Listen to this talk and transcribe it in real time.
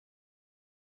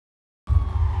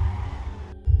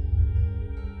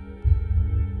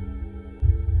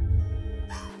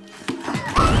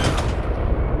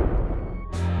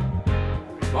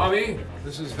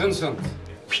This is Vincent.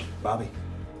 Bobby.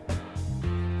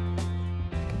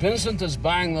 Vincent is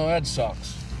buying the Red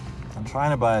Sox. I'm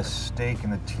trying to buy a stake in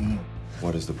the team.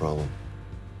 What is the problem?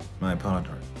 My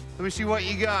partner. Let me see what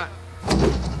you got.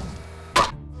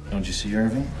 Don't you see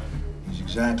Irving? He's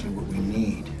exactly what we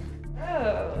need.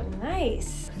 Oh,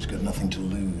 nice. He's got nothing to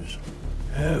lose.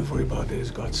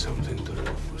 Everybody's got something to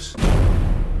lose.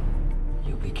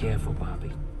 You be careful,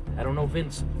 Bobby. I don't know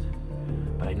Vincent,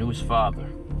 but I knew his father,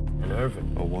 and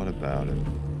Irving. Well, what about him?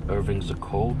 Irving's a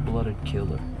cold-blooded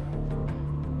killer.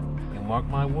 You mark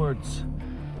my words,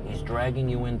 he's dragging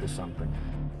you into something.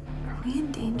 Are we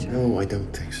in danger? No, I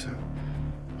don't think so.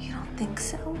 You don't think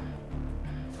so?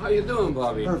 How you doing,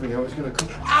 Bobby? Irving, I was gonna come.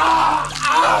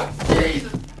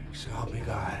 Jesus! So help me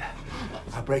God.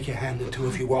 I'll break your hand in two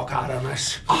if you walk out on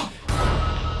us.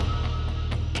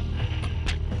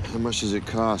 How much does it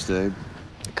cost, Abe?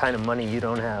 The kind of money you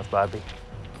don't have, Bobby.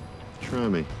 Try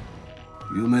me.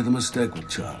 You made a mistake with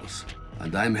Charles,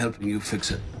 and I'm helping you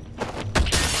fix it.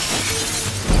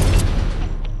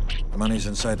 The money's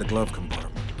inside the glove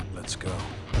compartment. Let's go.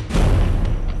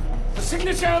 The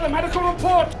signature of the medical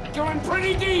report. You're in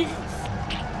pretty deep.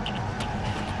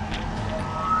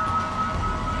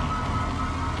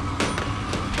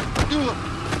 Ugh.